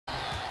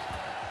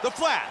The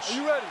Flash. Are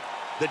you ready?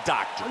 The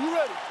Doctor. Are you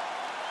ready?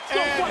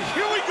 And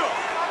here we go.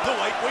 The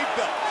lightweight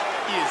belt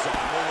is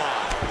on the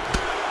line.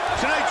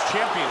 Tonight's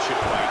championship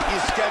fight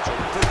is scheduled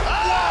for...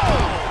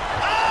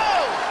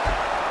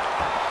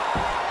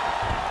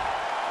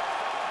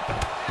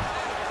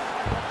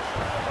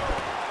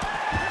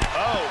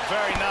 Oh,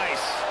 very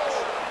nice.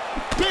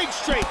 Big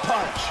straight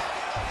punch.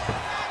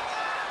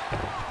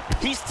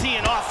 He's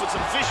teeing off with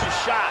some vicious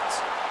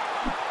shots.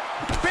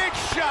 Big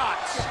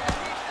shots.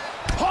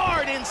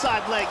 Hard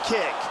inside leg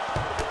kick.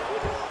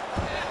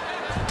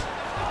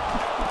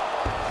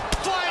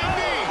 Flying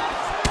knee.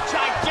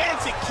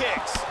 Gigantic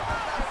kicks.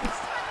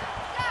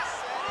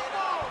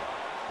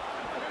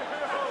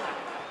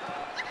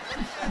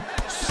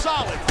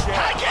 Solid jab.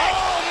 High kick.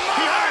 Oh, my.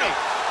 He hurt him.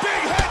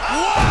 Big head.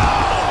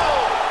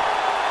 Whoa!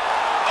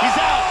 He's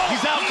out.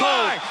 He's out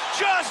cold.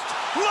 Just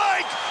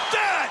like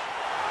that.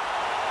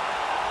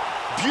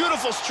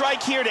 Beautiful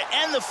strike here to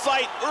end the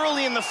fight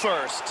early in the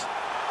first.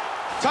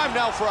 Time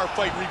now for our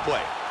fight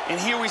replay. And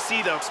here we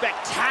see the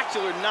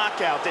spectacular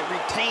knockout that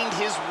retained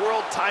his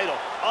world title.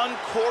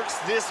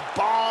 Uncorks this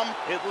bomb.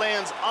 It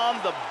lands on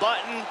the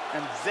button.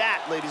 And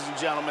that, ladies and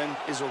gentlemen,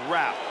 is a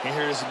wrap. And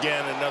here it is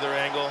again, another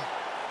angle.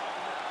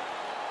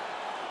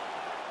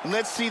 And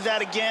let's see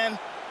that again.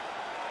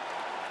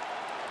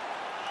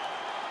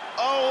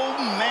 Oh,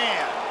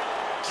 man.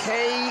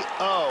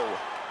 KO.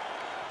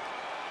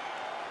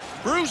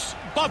 Bruce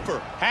Buffer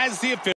has the official.